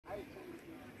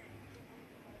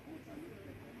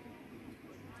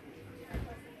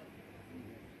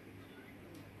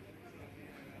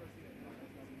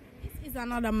is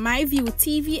another MyView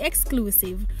TV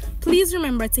exclusive. Please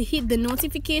remember to hit the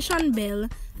notification bell,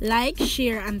 like,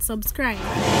 share, and subscribe.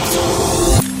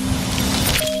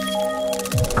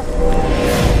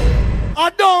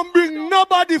 I don't bring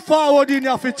nobody forward in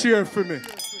here to cheer for me.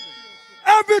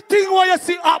 Everything what you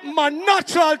see up my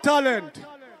natural talent.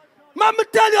 Let me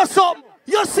tell you something.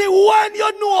 You see, when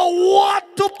you know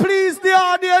what to please the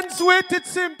audience with, it's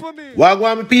simple, me.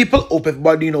 Wagwan people, hope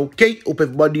everybody doing okay, hope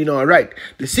everybody doing alright.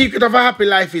 The secret of a happy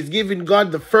life is giving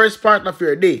God the first part of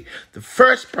your day, the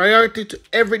first priority to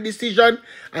every decision,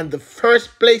 and the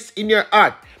first place in your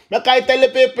heart. Like I tell the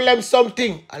people them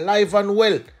something, alive and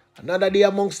well, another day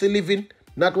amongst the living,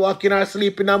 not walking or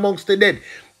sleeping amongst the dead.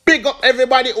 Pick up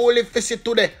everybody who live visit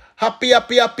today. Happy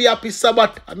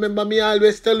Sabbath. I remember me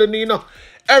always telling you,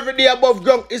 every day above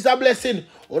ground is a blessing.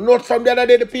 Or not from the other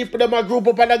day, the people them a group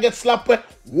up and I get slapped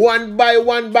one by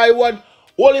one.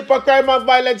 Only for crime and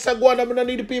violence are going. I don't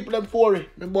need the people them for it.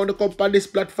 I'm going to come on this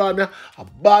platform, a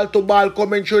ball to ball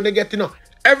comment show they get,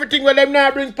 everything when them now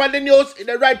bring on the news, in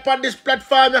the right on this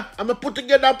platform, I'm going to put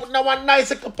together and put now one nice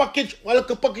little package. One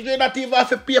little package you not even have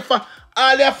to pay for.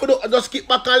 All you have to do is just keep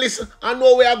back and listen and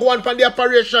know where I go on from the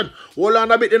operation. Hold on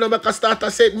a bit, make a start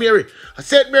at St. Mary. A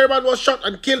St. Mary man was shot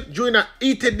and killed during an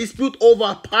heated dispute over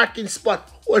a parking spot.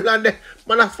 Hold on there,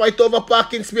 man a fight over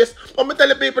parking space. Let me tell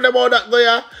the people about that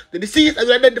guy. The deceased has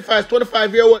been identified as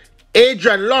 25-year-old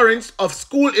Adrian Lawrence of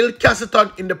School Hill,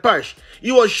 Castleton in the parish.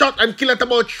 He was shot and killed at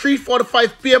about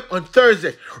 3:45 p.m. on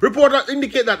Thursday. Reporters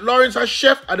indicate that Lawrence, as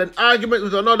chef, had an argument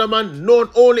with another man known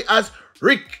only as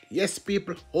Rick. Yes,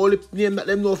 people, only name that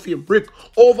them know for him, Rick,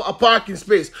 over a parking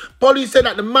space. Police said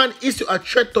that the man issued a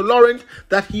threat to Lawrence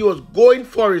that he was going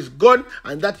for his gun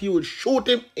and that he would shoot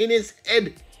him in his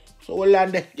head. So, well,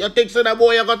 and you think so that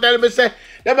boy, you gonna tell me, say,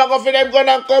 them are going for them gun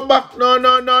and come back?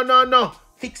 No.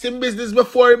 Fix him business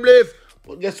before him leave.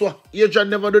 But guess what? Adrian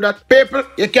never do that. People,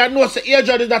 you can know say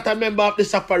Adrian is not a member of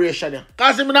this operation here.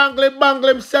 Cause him bangle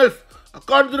himself.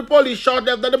 According to the police,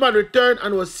 shortly after the man returned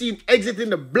and was seen exiting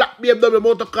the black BMW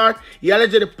motor car, he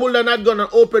allegedly pulled a gun and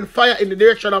opened fire in the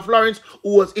direction of Lawrence,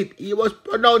 who was hit. He was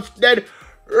pronounced dead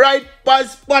right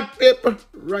past spot, people.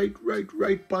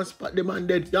 Right past spot, the man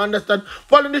dead. You understand?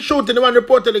 Following the shooting, the man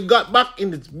reportedly got back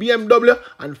in his BMW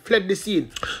and fled the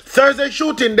scene. Thursday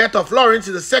shooting death of Lawrence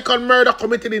is the second murder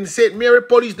committed in St. Mary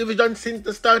Police Division since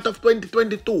the start of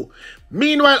 2022.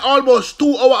 Meanwhile, almost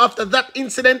 2 hours after that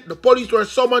incident, the police were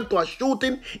summoned to a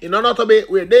shooting in Annotto Bay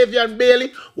where Davian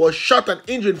Bailey was shot and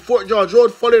injured in Fort George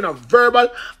Road following a verbal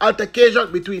altercation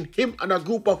between him and a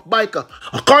group of bikers.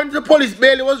 According to the police,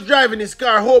 Bailey was driving his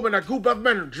car home and a group of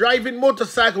men driving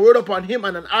motorcycle rode upon him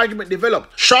and an argument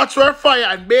developed. Shots were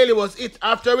fired and Bailey was hit,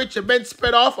 after which the men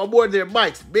sped off aboard their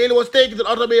bikes. Bailey was taken to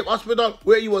the Annotto Bay Hospital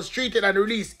where he was treated and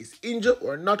released. His injuries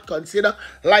were not considered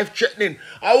life-threatening.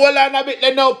 I will learn a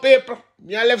bit now, people.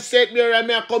 Me I left St. Mary and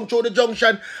me I come through the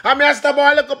junction. And me I stop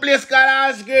at a little place called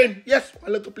House Green. Yes, a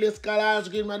little place called House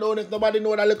Green. I don't know if nobody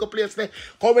know that little place there.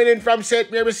 Coming in from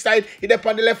St. Mary's side, it's up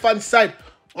on the left hand side.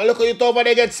 And look at you over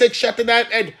there get 6 shots in the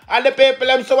head. And the people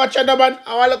them so much other man. And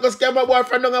I look at scam my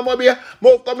boyfriend on my beer.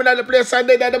 Move coming at the place and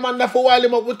they the man that for while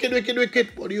him up. Wicked.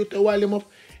 But the youth while him up.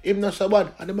 Him not so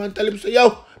bad. And the man tell him so,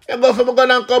 yo, I go for my gun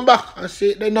and come back. And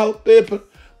say it then now, people.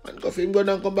 Man go for him gun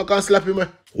and come back and slap him.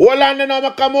 Hold on then now, I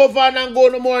come over and go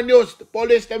no more news. The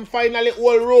police them finally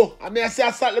all row. And me I say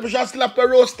I start them just slap a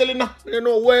row still enough. You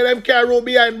know where them can row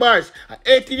behind bars. An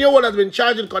 18-year-old has been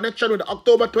charged in connection with the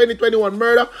October 2021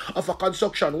 murder of a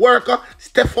construction worker,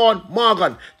 Stefan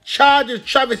Morgan. Charges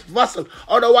Travis Vassell,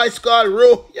 otherwise called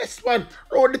Roe. Yes, man.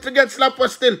 Roe did to get slapped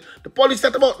still. The police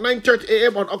at about 9:30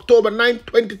 a.m. on October 9,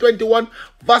 2021.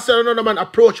 Vassell and another man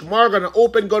approached Morgan and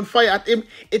opened gunfire at him,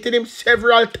 hitting him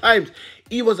several times.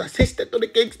 He was assisted to the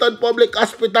Kingston Public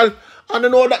Hospital. And I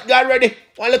know that guy ready.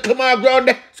 One little more ground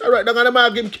there. So right, they're going to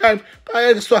mark him time.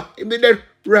 Him be there.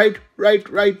 Right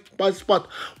on spot.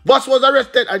 Voss was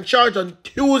arrested and charged on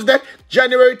Tuesday,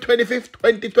 January 25th,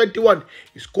 2021.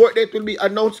 His court date will be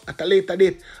announced at a later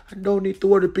date. And don't need to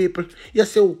worry, people. You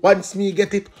see, once me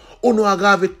get it, uno I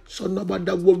have it. So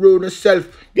nobody will ruin yourself.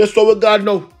 Guess what we got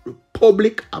now?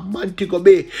 Republic of Montego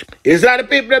Bay. Is that the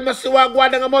people that must see what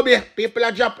going on in Bay? People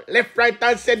are dropped left, right,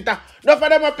 and center. Enough of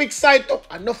them are pick side too.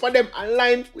 Enough of them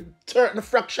align with certain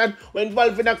fraction when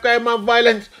involved in a crime and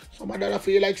violence. Some of them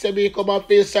feel like say me come and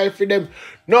feel sorry for them.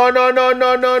 No.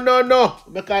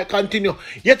 Make I continue.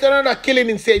 Yet another killing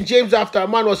in St. James after a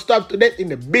man was stabbed to death in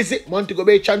the busy Montego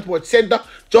Bay Transport Center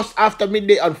just after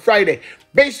midday on Friday.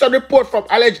 Based on report from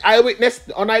alleged eyewitness,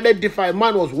 the unidentified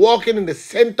man was walking in the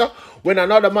center when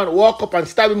another man walked up and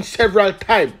stabbed him several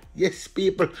times. Yes,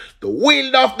 people. The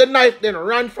wielder of the knife then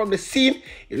ran from the scene,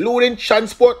 eluding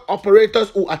transport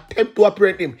operators who attempt to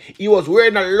apprehend him. He was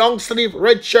wearing a long sleeve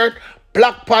red shirt,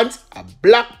 black pants, a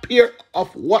black pair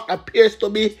of what appears to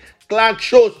be Clark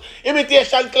shoes.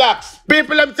 Imitation Clarks.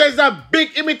 People them says a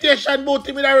big imitation boot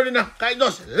him in already now. Can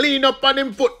just lean up on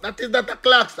him foot. That is not a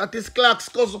Clarks. That is Clark's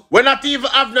cousin. We not even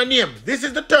have no name. This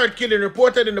is the third killing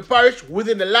reported in the parish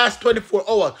within the last 24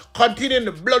 hours, continuing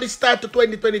the bloody start to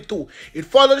 2022. It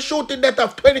followed the shooting death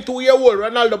of 22-year-old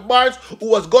Ronaldo Barnes,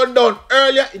 who was gunned down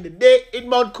earlier in the day in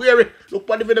Mount Query. Look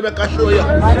what the video I can show you.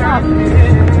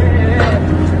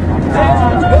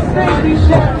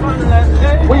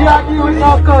 What you are doing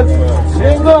now, cuz?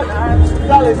 Doing good.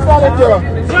 Solid, girl.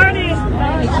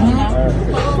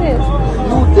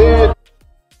 You did.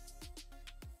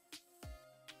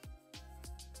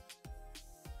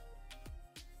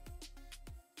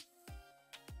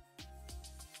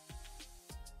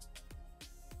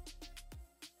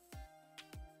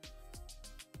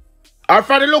 Our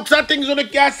father looks at things on the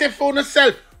can't say for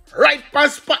himself. Right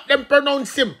past spot them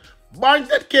pronounce him. Barnes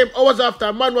that came hours after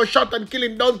a man was shot and killed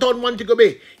in downtown Montego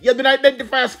Bay. He had been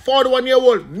identified as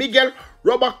 41-year-old Miguel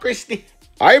Robert Christie.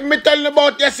 I've been telling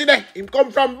about yesterday. He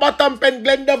come from Bottom Pen,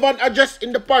 Glendavon address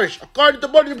in the parish. According to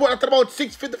the body report, at about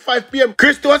 6:55 p.m.,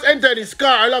 Christie was entered his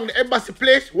car along the Embassy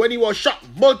Place when he was shot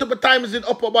multiple times in the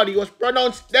upper body. He was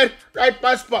pronounced dead right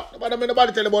past spot.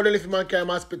 Nobody tell about the little man came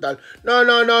hospital.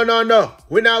 No.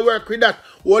 We not work with that.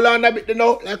 Hold on a bit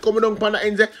now, like coming down from the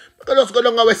NZ. Because just go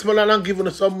down to Westmoreland and give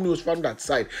us some news from that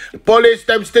side. The police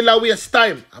them still a waste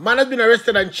time. A man has been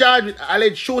arrested and charged with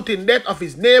alleged shooting death of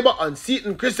his neighbor on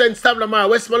Seaton Crescent, Stavlamar,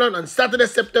 Westmoreland on Saturday,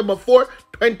 September 4,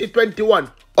 2021.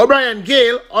 O'Brien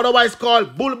Gale, otherwise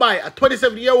called Bullby, a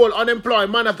 27-year-old unemployed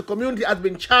man of the community, has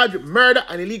been charged with murder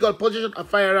and illegal possession of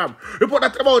firearm. Report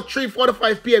that about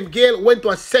 3:45 p.m. Gale went to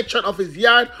a section of his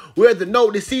yard where the now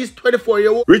deceased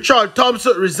 24-year-old Richard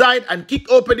Thompson reside and kicked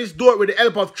open his door with the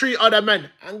help of 3 other men.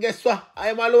 And guess what? I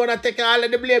am alone and taking all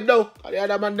of the blame now. The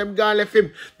other man them gone left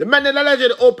him. The men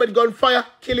allegedly opened gunfire,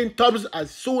 killing Thompson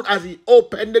as soon as he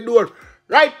opened the door.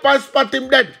 Right past spot him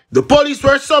dead. The police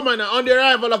were summoned, and on the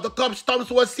arrival of the cops,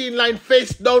 Thompson was seen lying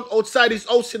face down outside his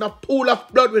house in a pool of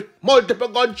blood with multiple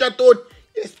gunshot wounds.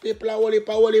 Yes, people are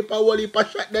whole heap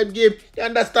shot them game. You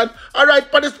understand? Alright,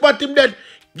 past the spot him dead.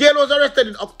 Gale was arrested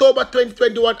in October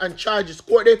 2021 and charges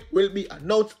court date will be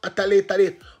announced at a later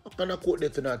date. What kind of court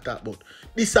date you not talk about?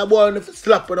 This a boy on the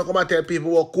slap when I come and tell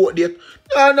people what court date.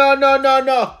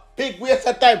 No. Big waste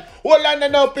of time. Hold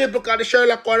on now, people, because the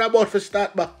Sherlock one about to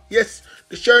start back. Yes,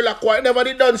 the Sherlock one never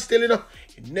did done still, you know.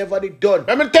 It never did done.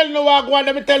 Let me tell you what go on.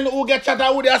 Let me tell you who get shot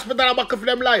and who the hospital are back for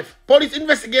them life. Police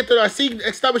investigators are seeking to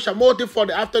establish a motive for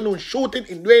the afternoon shooting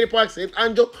in Dwayne Park, St.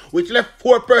 Andrew, which left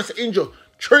 4 persons injured.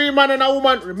 3 men and a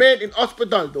woman remain in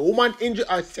hospital. The woman injured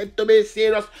are said to be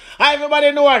serious.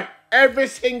 Everybody know her. Every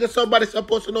single somebody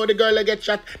supposed to know the girl that get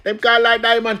shot. Them call like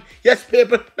Diamond. Yes,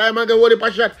 people. Diamond get hold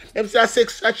a shot. Them say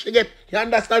 6 shots she get. You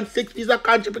understand? 6 pieces of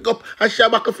can't you pick up and share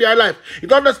back for your life. You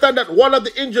can understand that one of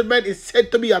the injured men is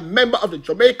said to be a member of the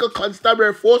Jamaica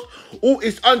Constabulary Force who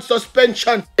is on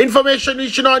suspension. Information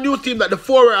reaching our news team that the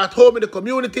 4 were at home in the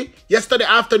community yesterday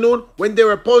afternoon when they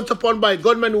were pounced upon by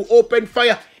gunmen who opened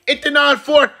fire. Hitting all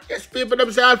 4. Yes, people,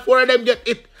 them say all 4 of them get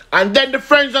hit. And then the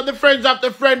friends of the friends of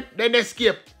the friend then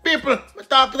escape. People, I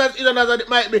talk as easy as it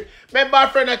might be. Remember a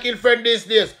friend I kill friend these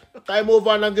days. But I move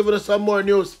on and give you some more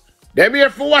news. Them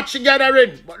here for watch the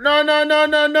gathering. But no.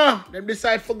 Them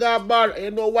decide for God bar.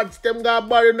 You know what's them God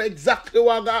bar, you know exactly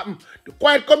what happened. The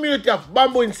quiet community of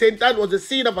Bamboo in St. Anne was the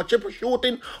scene of a triple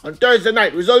shooting on Thursday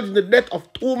night, resulting in the death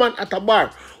of 2 men at a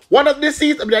bar. One of the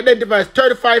deceased has been identified as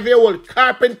 35-year-old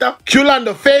carpenter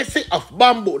Culando Facey of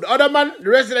Bamboo. The other man, the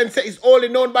resident said, is only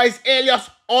known by his alias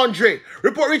Andre.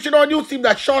 Report reaching our news team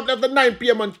that shortly after 9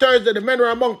 p.m. on Thursday, the men were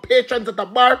among patrons at a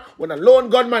bar when a lone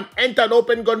gunman entered and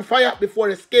opened gunfire before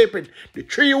escaping. The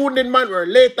 3 wounded men were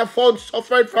later found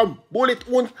suffering from bullet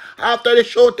wounds after the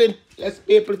shooting. Yes,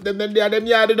 people, them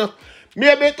yard, you know.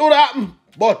 Maybe it would happen,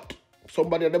 but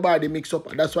somebody at the bar they mix up,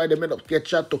 and that's why they end up get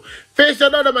shot too. Facey,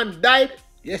 another man died.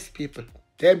 Yes, people,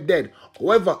 them dead.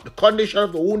 However, the condition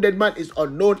of the wounded man is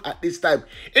unknown at this time.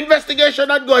 Investigation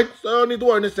not going, so you don't need to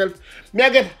worry yourself. Me I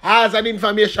get hours and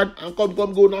information and come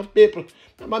go now, people.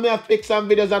 I may have picked some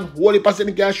videos and whole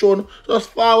person can show you. So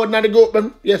just forward to the group,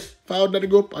 man. Yes, forward to the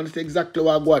group and see exactly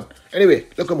what I want. Anyway,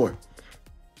 look more.